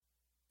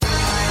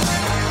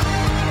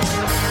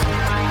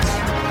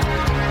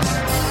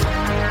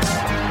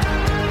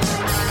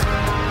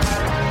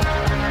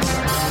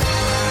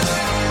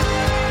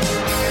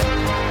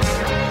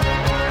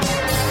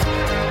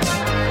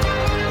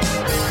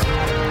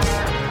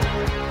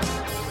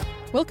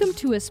welcome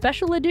to a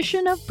special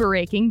edition of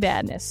Breaking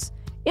Badness.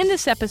 In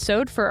this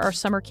episode, for our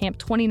Summer Camp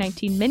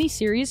 2019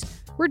 mini-series,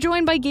 we're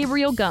joined by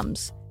Gabriel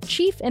Gumbs,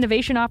 Chief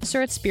Innovation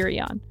Officer at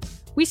Spirion.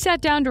 We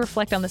sat down to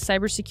reflect on the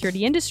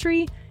cybersecurity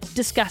industry,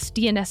 discuss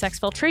DNS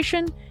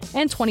exfiltration,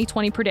 and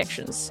 2020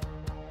 predictions.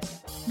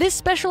 This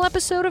special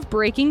episode of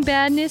Breaking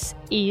Badness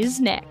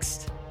is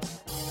next.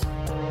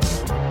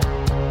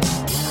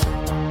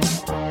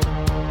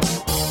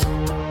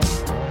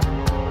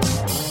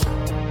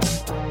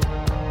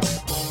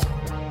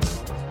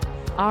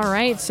 All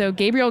right, so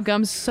Gabriel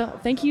Gumbs,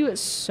 thank you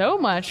so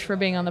much for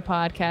being on the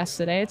podcast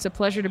today. It's a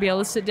pleasure to be able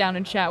to sit down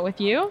and chat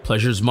with you.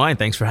 Pleasure's mine.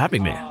 Thanks for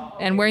having me.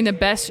 And wearing the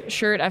best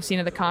shirt I've seen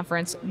at the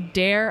conference,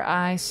 dare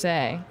I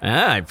say.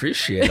 I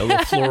appreciate it. A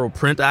little floral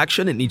print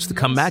action. It needs to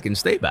come back and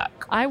stay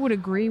back. I would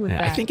agree with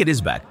that. I think it is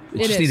back.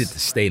 It just needed to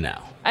stay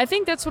now. I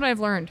think that's what I've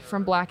learned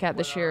from Black Hat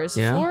this year is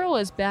floral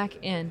is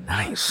back in.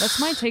 Nice.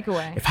 That's my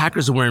takeaway. If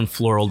hackers are wearing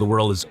floral, the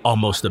world is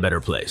almost a better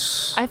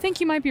place. I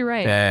think you might be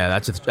right. Yeah,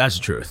 that's the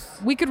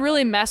truth. We could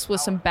really mess with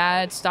some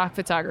bad stock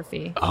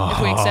photography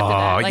if we accepted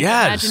that. Like,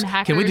 yes. Imagine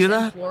hackers Can we do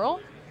that? Floral.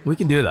 We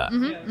can do that.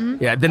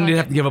 Yeah, then we'd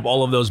have to give up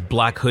all of those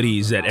black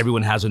hoodies that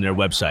everyone has on their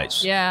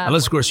websites. Yeah.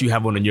 Unless, of course, you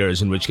have one on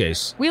yours, in which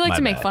case, we like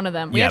to make fun of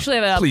them. We actually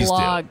have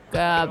a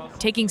blog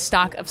taking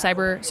stock of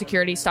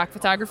cybersecurity stock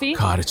photography.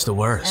 God, it's the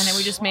worst. And then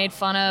we just made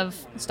fun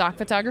of stock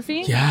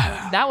photography.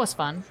 Yeah. That was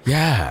fun.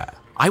 Yeah.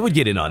 I would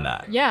get in on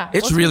that. Yeah.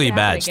 It's really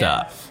bad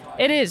stuff.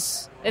 It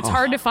is. It's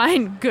hard to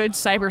find good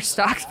cyber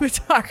stock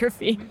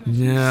photography.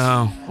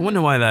 Yeah. I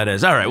wonder why that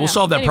is. All right, we'll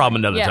solve that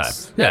problem another time.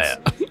 Yeah.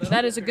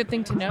 That is a good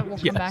thing to note. We'll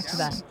come back to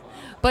that.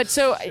 But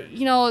so,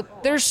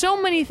 there's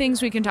so many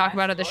things we can talk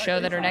about at the show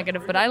that are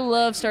negative, but I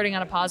love starting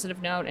on a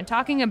positive note and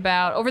talking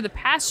about, over the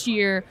past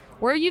year,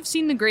 where you've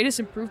seen the greatest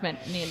improvement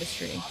in the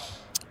industry.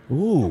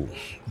 Ooh,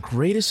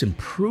 greatest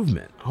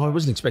improvement. Oh, I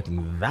wasn't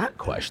expecting that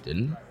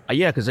question.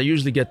 Yeah, because I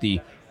usually get the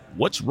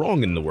what's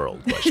wrong in the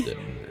world question,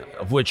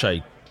 of which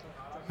I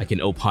can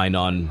opine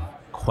on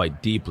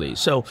quite deeply.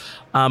 So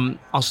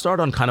I'll start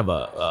on kind of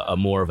a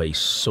more of a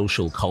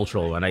social,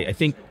 cultural, and I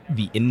think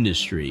the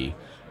industry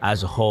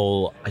as a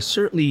whole, I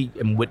certainly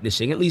am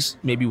witnessing, at least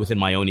maybe within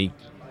my own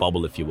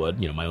bubble, if you would,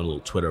 my own little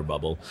Twitter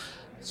bubble,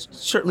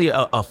 certainly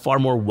a far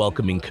more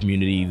welcoming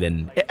community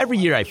than every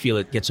year. I feel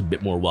it gets a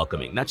bit more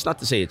welcoming. That's not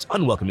to say it's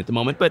unwelcome at the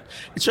moment, but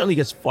it certainly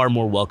gets far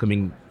more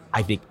welcoming,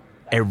 I think,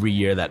 every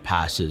year that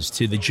passes,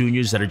 to the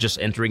juniors that are just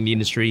entering the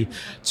industry,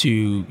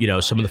 to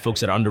some of the folks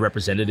that are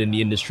underrepresented in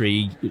the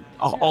industry,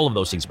 all of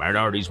those things,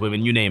 minorities,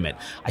 women, you name it.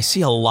 I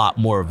see a lot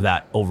more of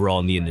that overall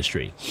in the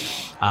industry.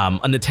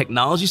 On the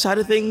technology side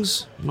of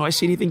things, do I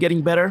see anything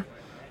getting better?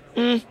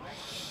 You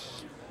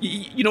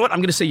know what? I'm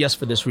going to say yes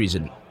for this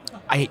reason.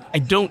 I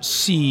don't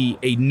see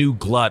a new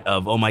glut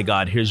of, oh my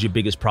God, here's your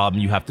biggest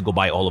problem. You have to go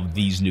buy all of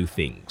these new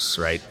things,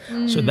 right?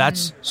 So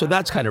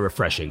that's kind of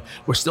refreshing.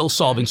 We're still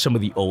solving some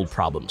of the old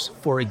problems.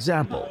 For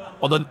example,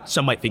 although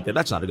some might think that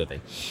that's not a good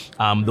thing,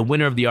 the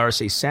winner of the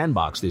RSA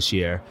Sandbox this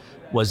year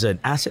was an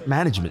asset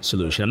management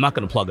solution. I'm not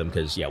going to plug them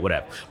because,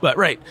 whatever. But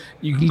right,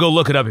 you can go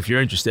look it up if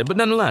you're interested. But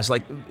nonetheless,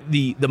 like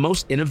the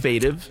most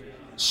innovative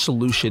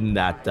solution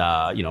that,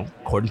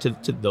 according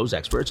to those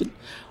experts, and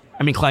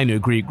I'm inclined to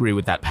agree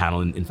with that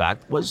panel, in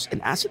fact, was an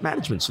asset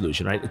management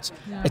solution, right?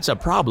 It's a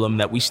problem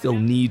that we still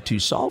need to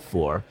solve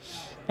for.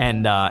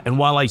 And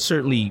while I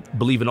certainly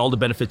believe in all the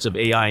benefits of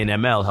AI and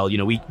ML, hell,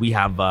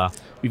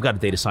 we've got a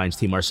data science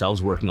team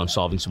ourselves working on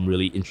solving some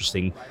really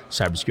interesting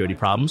cybersecurity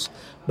problems.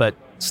 But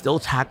still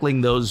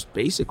tackling those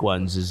basic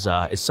ones is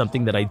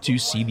something that I do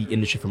see the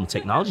industry from the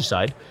technology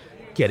side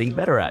getting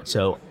better at.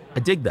 So I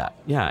dig that.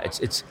 Yeah,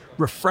 it's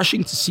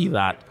refreshing to see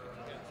that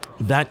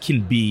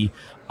can be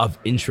of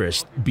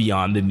interest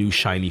beyond the new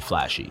shiny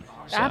flashy.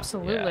 So,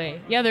 absolutely.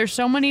 Yeah, there's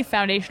so many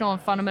foundational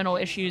and fundamental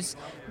issues.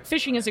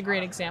 Phishing is a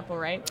great example,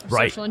 right?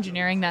 Social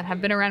engineering that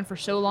have been around for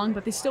so long,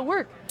 but they still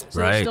work. So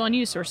they're still in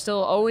use. We're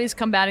still always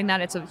combating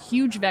that. It's a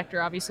huge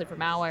vector, obviously, for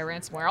malware,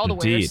 ransomware, all the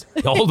wares.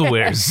 All the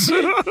wares.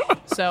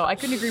 So I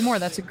couldn't agree more.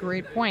 That's a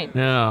great point.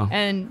 Yeah.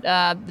 And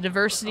the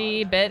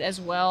diversity bit as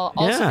well.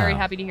 Also very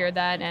happy to hear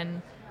that.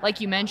 And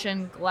like you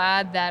mentioned,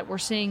 glad that we're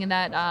seeing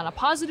that on a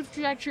positive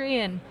trajectory,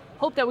 and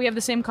hope that we have the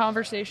same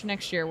conversation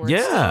next year where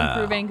it's still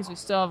improving, because we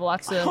still have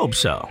lots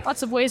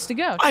of ways to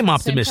go. I'm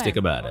optimistic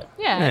about it.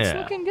 Yeah, it's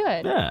looking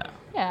good. Yeah,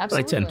 absolutely. But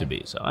I tend to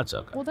be, so that's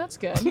okay. Well, that's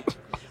good.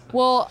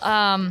 Well,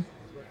 on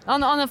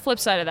the flip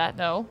side of that,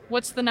 though,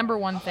 what's the number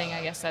one thing,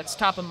 I guess, that's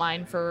top of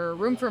mind for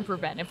room for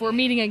improvement? If we're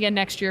meeting again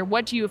next year,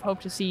 what do you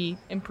hope to see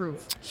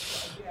improve?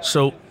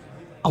 So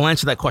I'll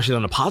answer that question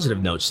on a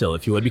positive note still,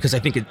 if you would, because I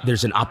think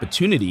there's an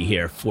opportunity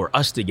here for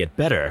us to get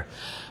better.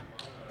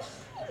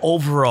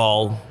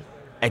 Overall,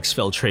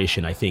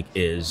 exfiltration, I think,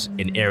 is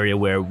an area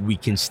where we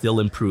can still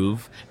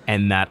improve,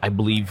 and that I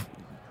believe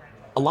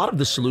a lot of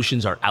the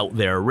solutions are out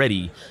there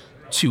already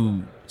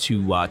to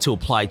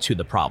apply to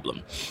the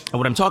problem. And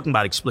what I'm talking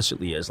about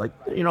explicitly is, like,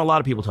 a lot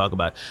of people talk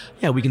about,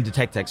 we can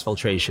detect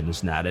exfiltration,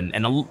 this and that,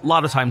 and a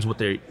lot of times what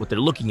they're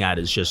looking at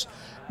is just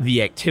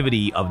the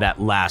activity of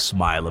that last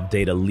mile of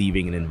data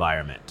leaving an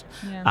environment.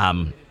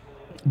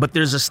 But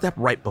there's a step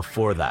right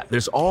before that.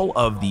 There's all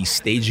of the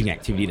staging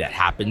activity that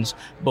happens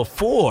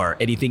before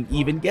anything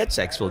even gets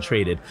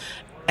exfiltrated.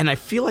 And I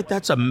feel like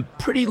that's a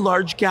pretty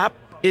large gap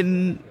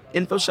in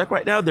InfoSec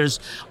right now.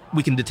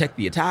 We can detect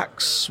the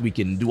attacks. We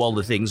can do all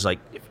the things like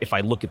if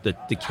I look at the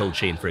kill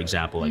chain, for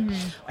example, like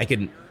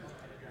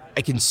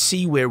I can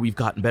see where we've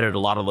gotten better at a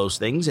lot of those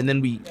things. And then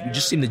we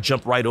just seem to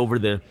jump right over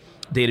the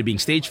data being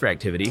staged for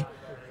activity,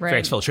 for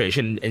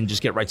exfiltration, and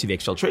just get right to the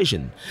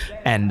exfiltration.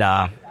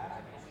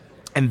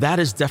 And that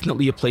is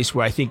definitely a place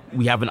where I think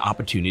we have an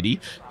opportunity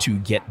to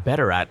get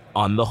better at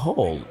on the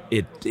whole.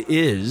 It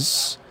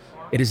is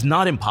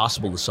not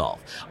impossible to solve.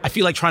 I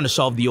feel like trying to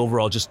solve the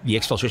overall, just the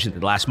exfiltration at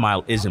the last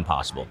mile is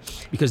impossible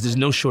because there's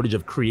no shortage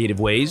of creative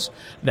ways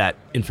that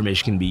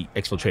information can be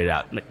exfiltrated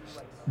out.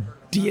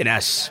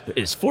 DNS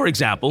is, for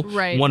example,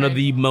 one of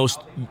the most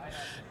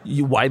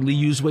widely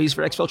used ways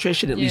for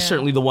exfiltration, at least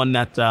certainly the one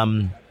that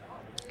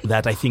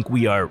I think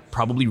we are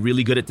probably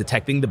really good at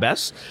detecting the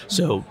best.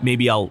 So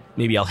maybe I'll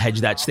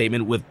hedge that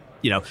statement with,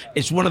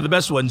 it's one of the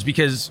best ones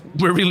because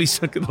we're really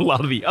stuck in a lot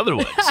of the other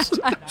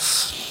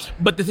ones.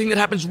 But the thing that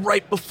happens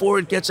right before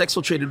it gets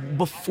exfiltrated,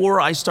 before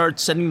I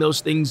start sending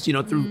those things,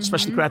 through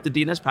specially crafted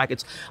DNS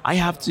packets, I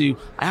have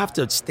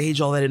to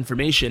stage all that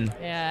information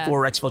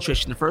for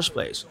exfiltration in the first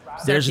place.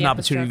 There's an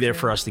opportunity there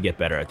for us to get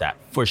better at that,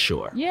 for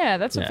sure. Yeah,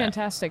 that's a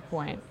fantastic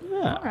point.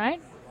 Yeah. All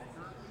right.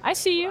 I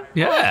see you.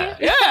 Yeah,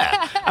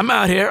 yeah. I'm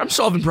out here. I'm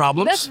solving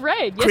problems. That's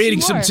right. Yes,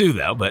 creating some too,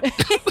 though, but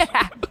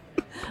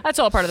that's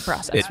all part of the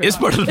process. It is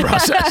part of the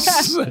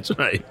process. That's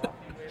right.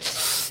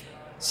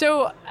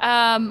 So,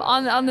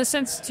 on the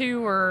sense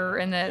too, or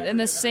in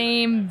the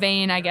same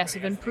vein, I guess,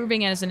 of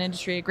improving as an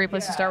industry, a great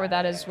place to start with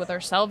that is with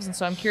ourselves. And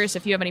so, I'm curious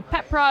if you have any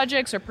pet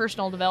projects or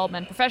professional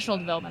development,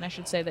 I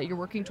should say, that you're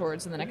working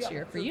towards in the next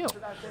year for you.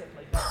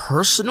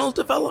 Personal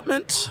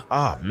development?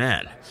 Oh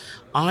man,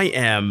 I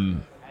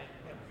am,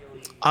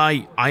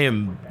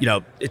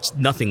 it's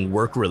nothing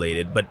work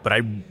related, but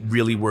I'm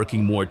really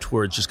working more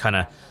towards just kind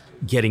of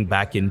getting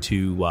back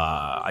into,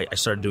 I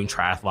started doing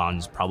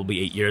triathlons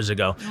probably 8 years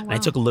ago. Oh, wow. And I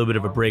took a little bit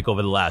of a break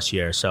over the last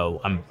year. So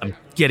I'm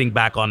getting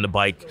back on the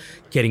bike,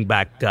 getting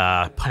back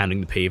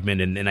pounding the pavement,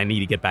 and I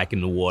need to get back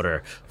in the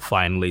water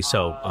finally.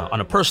 So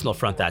on a personal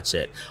front, that's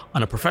it.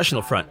 On a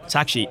professional front, it's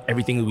actually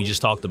everything that we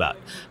just talked about.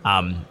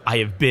 I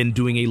have been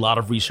doing a lot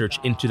of research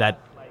into that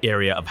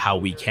area of how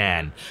we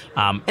can,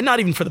 and not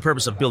even for the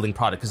purpose of building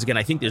product, because again,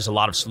 I think there's a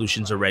lot of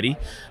solutions already.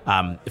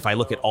 If I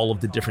look at all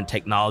of the different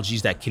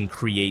technologies that can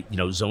create,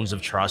 zones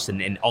of trust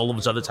and all of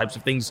those other types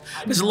of things,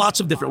 there's lots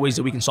of different ways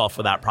that we can solve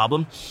for that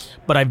problem.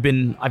 But I've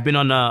been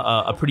on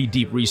a pretty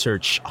deep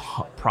research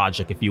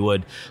project, if you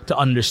would, to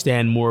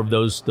understand more of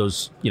those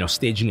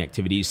staging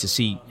activities to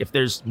see if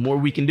there's more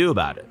we can do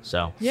about it.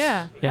 So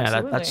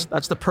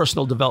that's the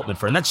personal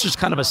development and that's just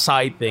kind of a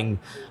side thing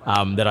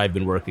that I've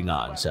been working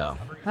on. So.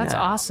 That's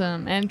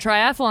awesome. And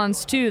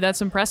triathlons, too.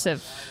 That's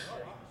impressive.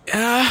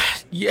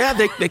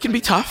 They can be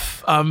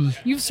tough.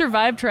 You've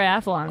survived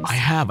triathlons. I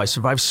have. I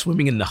survived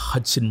swimming in the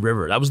Hudson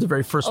River. That was the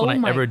very first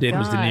one I ever did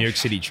was the New York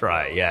City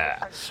Tri.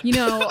 Yeah.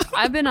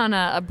 I've been on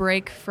a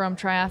break from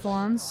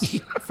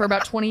triathlons for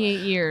about 28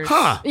 years.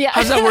 Huh. Yeah.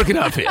 How's that working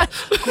out for you?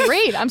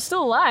 Great. I'm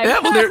still alive. Yeah,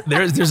 well,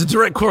 there's a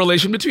direct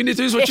correlation between the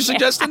two is what you're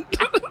suggesting?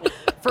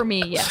 For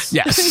me, yes.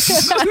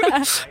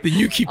 Yes. Then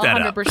you keep that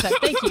 100%. up.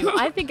 Thank you.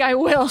 I think I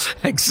will.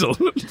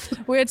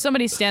 Excellent. We had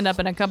somebody stand up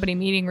in a company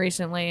meeting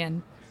recently,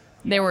 and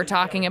they were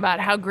talking about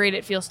how great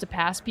it feels to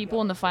pass people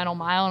in the final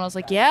mile. And I was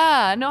like,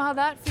 yeah, I know how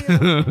that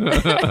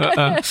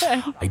feels.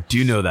 I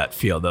do know that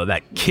feel, though.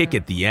 That kick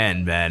at the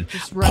end, man.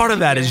 Part of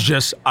that is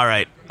just, all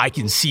right, I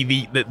can see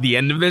the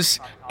end of this,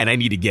 and I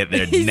need to get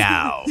there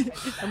now.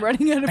 I'm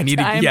running out of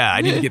time.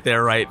 I need to get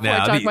there right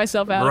now. I talk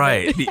myself out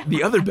right. of it.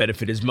 The other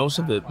benefit is most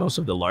of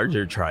the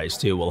larger tries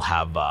too will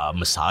have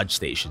massage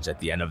stations at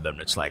the end of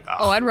them. It's like,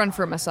 I'd run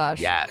for a massage.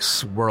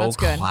 Yes, world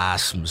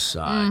class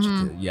massage.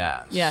 Mm-hmm.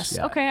 Yes.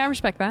 Yeah. Okay, I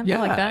respect that. Yeah,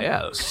 I like that.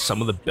 Yeah, some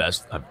of the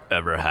best I've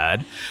ever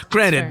had.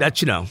 Granted,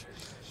 that's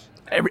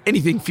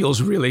anything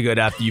feels really good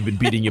after you've been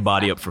beating your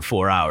body up for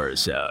 4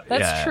 hours. So,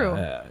 that's true.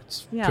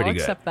 It's pretty I'll good.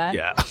 Accept that.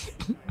 Yeah.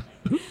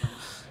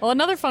 Well,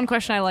 another fun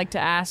question I like to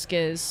ask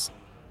is,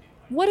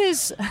 what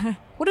is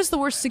the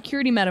worst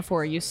security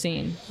metaphor you've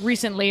seen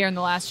recently or in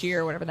the last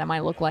year or whatever that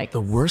might look like?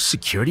 The worst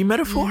security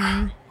metaphor?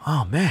 Mm-hmm.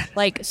 Oh, man.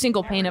 Like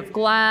single pane of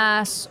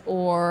glass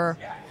or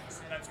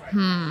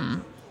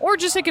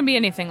just it can be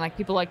anything. Like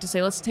people like to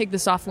say, let's take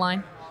this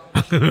offline.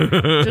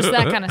 Just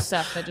that kind of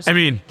stuff that just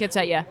gets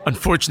at you.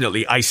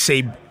 Unfortunately, I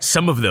say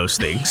some of those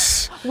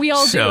things. We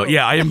all do. So,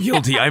 yeah, I am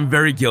guilty. I'm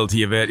very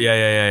guilty of it.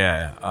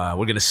 Yeah.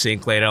 We're going to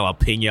sync later. I'll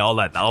ping you, all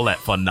that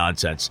fun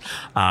nonsense.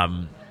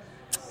 I'm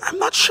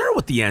not sure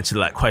what the answer to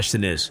that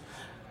question is.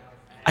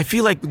 I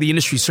feel like the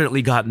industry's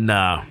certainly gotten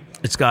a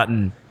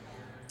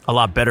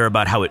lot better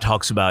about how it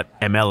talks about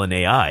ML and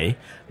AI.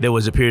 There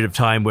was a period of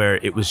time where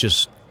it was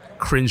just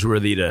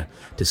cringeworthy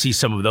to see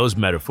some of those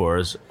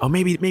metaphors. Oh,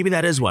 maybe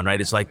that is one,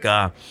 right? It's like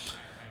I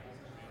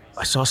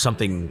saw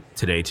something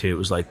today too. It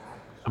was like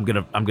I'm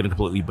gonna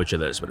completely butcher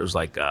this, but it was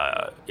like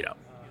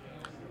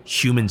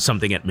human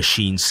something at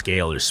machine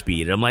scale or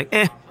speed. And I'm like,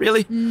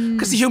 really?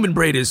 Because the human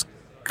brain is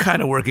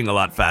kind of working a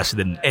lot faster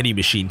than any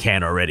machine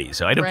can already.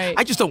 So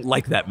I just don't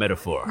like that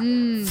metaphor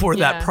for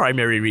that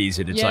primary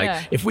reason. It's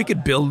like, if we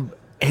could build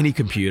any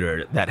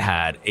computer that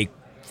had a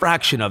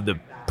fraction of the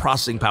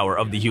processing power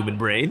of the human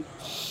brain,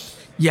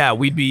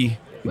 we'd be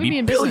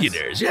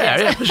billionaires.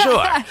 Yeah, for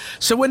sure.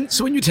 So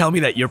when you tell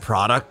me that your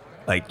product,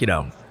 like,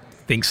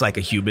 thinks like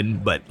a human,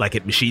 but like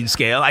at machine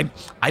scale,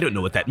 I don't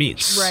know what that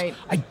means. Right.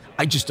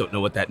 I just don't know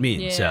what that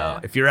means. Yeah. So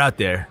if you're out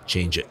there,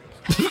 change it.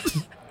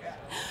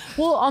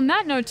 Well, on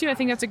that note, too, I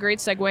think that's a great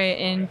segue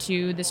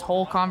into this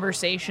whole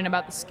conversation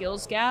about the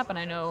skills gap. And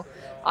I know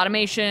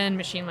automation,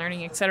 machine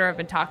learning, et cetera, have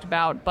been talked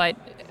about. But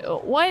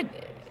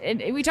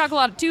we talk a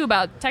lot, too,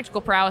 about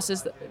technical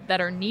prowesses that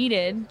are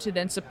needed to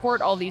then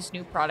support all these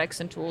new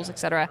products and tools, et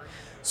cetera.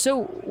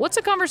 So what's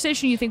a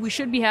conversation you think we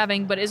should be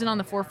having but isn't on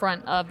the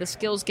forefront of the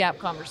skills gap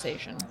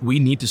conversation? We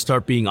need to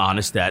start being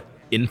honest that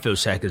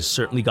InfoSec has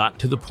certainly gotten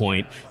to the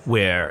point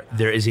where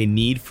there is a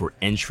need for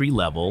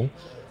entry-level,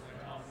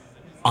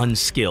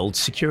 unskilled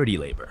security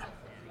labor,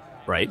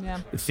 right? Yeah.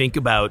 Think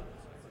about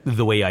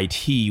the way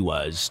IT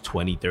was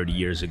 20, 30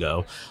 years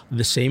ago.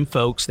 The same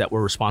folks that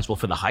were responsible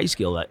for the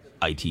high-skill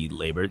IT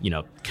labor,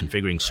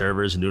 configuring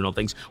servers and doing all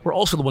things, were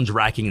also the ones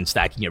racking and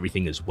stacking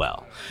everything as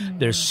well.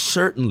 There's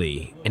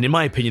certainly, and in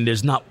my opinion,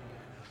 there's not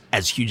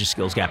as huge a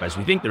skills gap as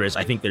we think there is.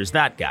 I think there's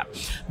that gap.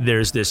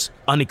 There's this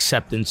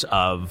unacceptance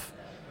of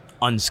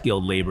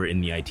unskilled labor in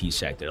the IT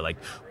sector. Like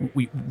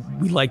we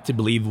like to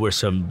believe we're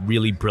some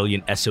really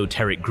brilliant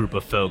esoteric group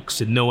of folks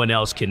and no one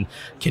else can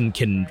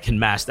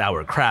master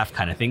our craft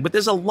kind of thing. But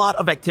there's a lot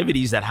of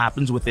activities that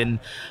happens within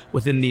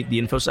the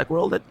InfoSec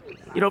world that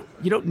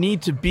you don't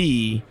need to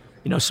be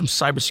some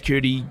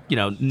cybersecurity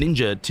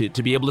ninja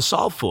to be able to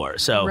solve for.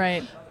 So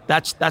right.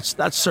 That's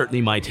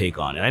certainly my take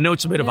on it. I know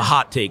it's a bit of a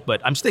hot take,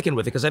 but I'm sticking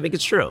with it because I think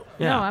it's true.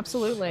 Yeah. No,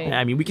 absolutely.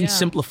 I mean, we can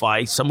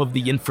simplify some of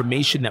the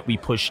information that we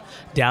push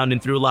down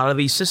and through a lot of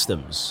these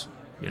systems.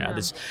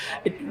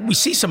 We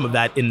see some of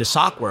that in the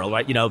SOC world,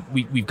 right?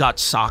 We've got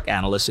SOC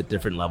analysts at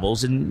different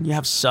levels, and you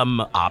have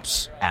some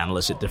ops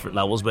analysts at different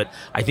levels, but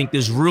I think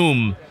there's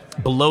room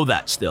below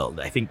that still.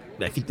 I think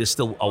there's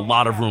still a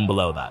lot of room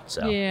below that.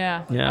 So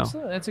yeah.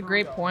 Absolutely. That's a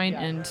great point,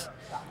 and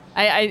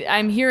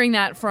I'm hearing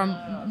that from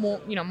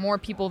more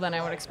people than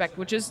I would expect,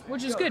 which is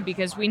good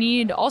because we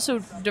need also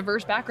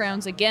diverse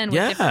backgrounds again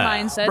with different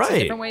mindsets and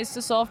different ways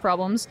to solve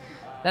problems.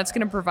 That's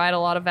going to provide a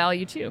lot of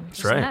value too,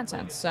 just in that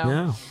sense.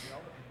 So,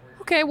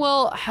 okay,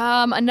 well,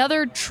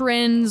 another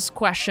trends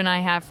question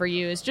I have for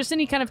you is just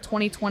any kind of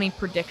 2020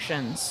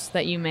 predictions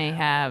that you may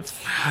have.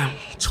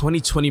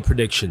 2020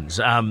 predictions.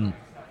 I'm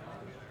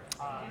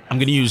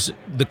going to use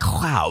the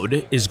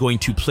cloud is going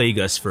to plague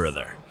us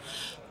further.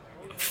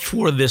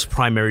 For this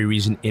primary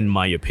reason, in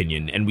my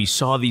opinion. And we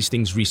saw these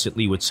things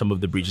recently with some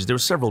of the breaches. There were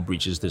several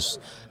breaches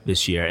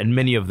this year, and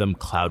many of them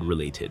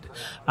cloud-related.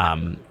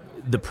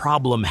 The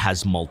problem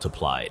has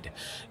multiplied.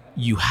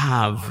 You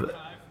have...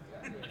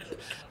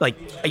 I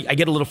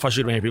get a little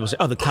frustrated when people say,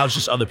 the cloud's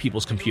just other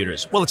people's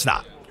computers. Well, it's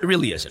not. It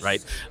really isn't,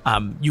 right?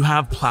 You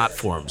have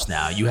platforms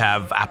now. You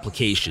have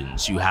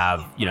applications. You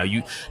have,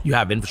 you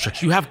have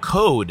infrastructure. You have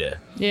code.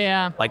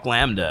 Yeah. Like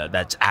Lambda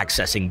that's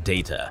accessing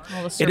data.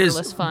 All the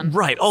serverless fun.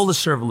 Right, all the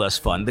serverless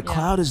fun. The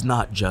cloud is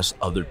not just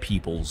other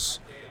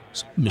people's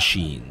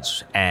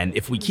machines. And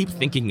if we keep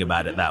thinking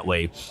about it that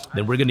way,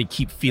 then we're going to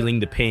keep feeling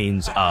the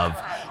pains of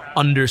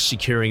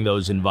under-securing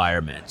those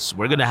environments.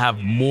 We're going to have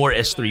more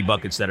S3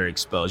 buckets that are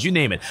exposed. You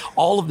name it.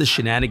 All of the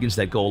shenanigans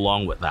that go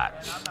along with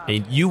that.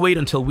 And you wait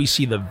until we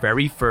see the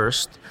very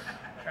first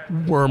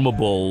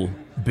wormable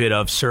bit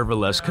of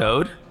serverless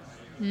code.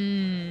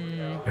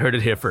 Heard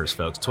it here first,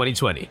 folks.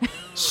 2020.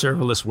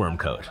 Serverless worm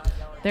code.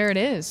 There it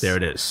is. There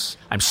it is.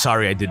 I'm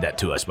sorry I did that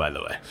to us, by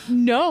the way.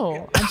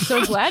 No, I'm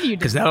so glad you did.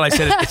 Because now that I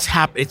said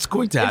it, it's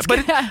going to happen.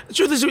 But the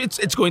truth is,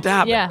 it's going to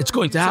happen. Yeah, it's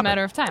going to happen. It's a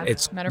matter of time.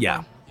 It's a matter of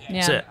time.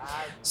 That's it.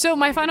 So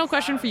my final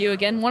question for you,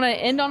 again, want to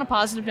end on a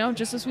positive note,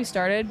 just as we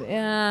started.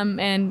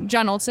 And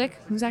John Olczyk,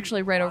 who's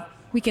actually right over,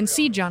 we can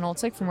see John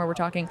Olczyk from where we're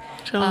talking.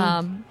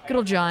 John. Good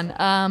old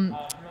John.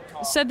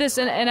 Said this,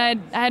 and I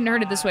hadn't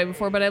heard it this way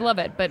before, but I love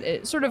it. But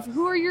it, sort of,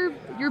 who are your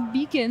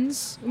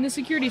beacons in the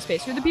security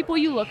space? Who are the people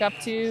you look up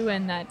to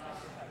and that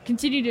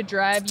continue to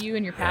drive you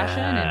and your passion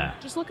and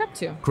just look up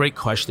to? Great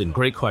question.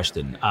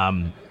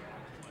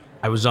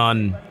 I was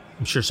on,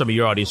 I'm sure some of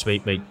your audience may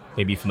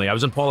be familiar. I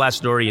was on Paul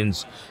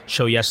Asadorian's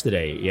show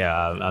yesterday.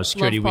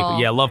 Security Love Paul.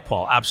 Weekly. Yeah, love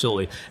Paul.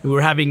 Absolutely. And we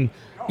were having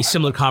a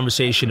similar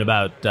conversation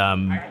about,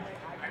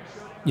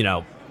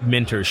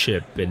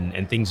 mentorship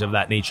and things of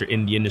that nature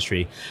in the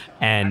industry.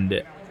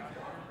 And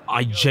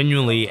I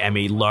genuinely am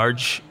a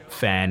large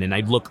fan, and I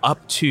look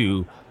up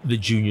to the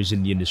juniors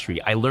in the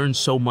industry. I learn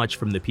so much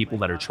from the people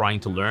that are trying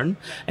to learn,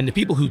 and the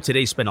people who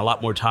today spend a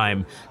lot more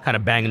time kind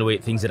of banging away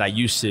at things that I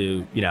used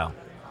to,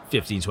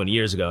 15, 20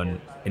 years ago, and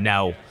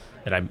now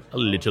that I'm a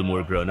little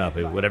more grown up,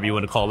 whatever you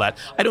want to call that.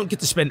 I don't get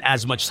to spend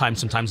as much time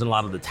sometimes on a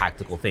lot of the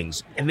tactical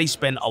things, and they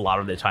spend a lot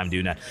of their time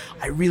doing that.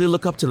 I really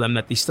look up to them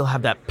that they still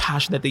have that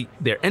passion, that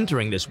they're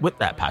entering this with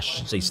that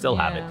passion. They still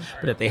have it,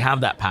 but that they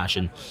have that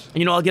passion.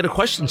 And, I'll get a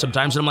question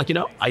sometimes, and I'm like,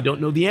 I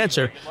don't know the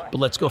answer, but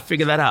let's go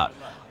figure that out.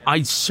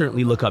 I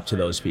certainly look up to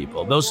those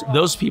people.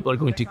 Those people are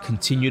going to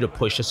continue to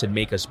push us and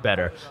make us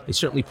better. They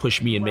certainly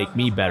push me and make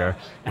me better,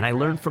 and I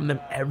learn from them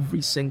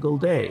every single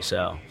day.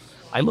 So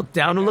I look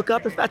down and look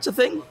up, if that's a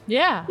thing.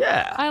 Yeah.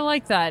 I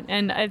like that.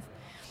 And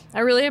I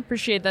really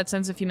appreciate that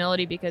sense of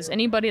humility, because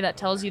anybody that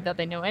tells you that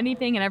they know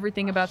anything and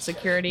everything about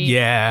security,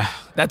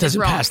 that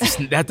doesn't pass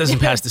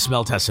the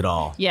smell test at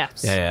all.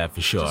 Yes. Yeah,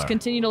 for sure. Just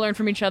continue to learn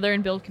from each other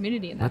and build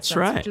community in that sense,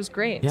 right. Which is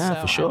great. Yeah,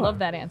 so for sure. I love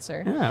that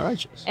answer. Yeah,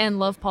 righteous. And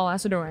love Paul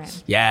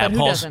Asadoorian. Yeah, but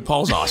who doesn't?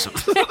 Paul's awesome.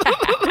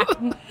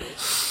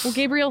 Well,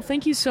 Gabriel,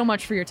 thank you so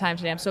much for your time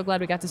today. I'm so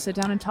glad we got to sit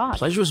down and talk.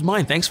 Pleasure was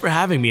mine. Thanks for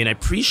having me, and I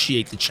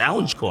appreciate the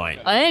challenge coin.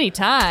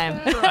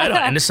 Anytime. Right on.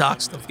 And the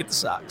socks. Don't forget the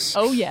socks.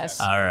 Oh, yes.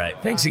 All right.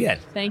 Thanks again.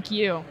 Thank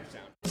you.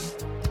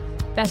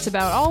 That's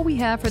about all we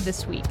have for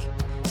this week.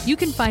 You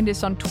can find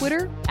us on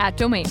Twitter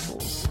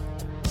 @DomainTools.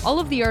 All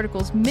of the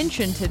articles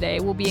mentioned today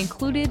will be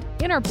included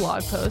in our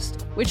blog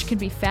post, which can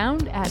be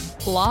found at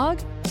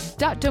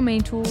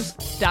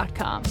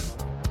blog.domaintools.com.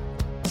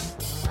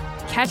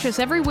 Catch us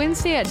every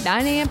Wednesday at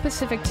 9 a.m.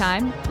 Pacific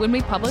Time when we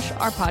publish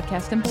our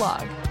podcast and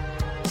blog.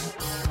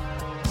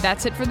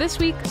 That's it for this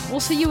week. We'll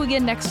see you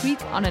again next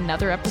week on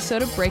another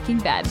episode of Breaking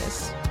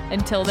Badness.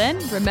 Until then,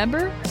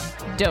 remember,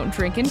 don't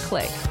drink and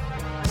click.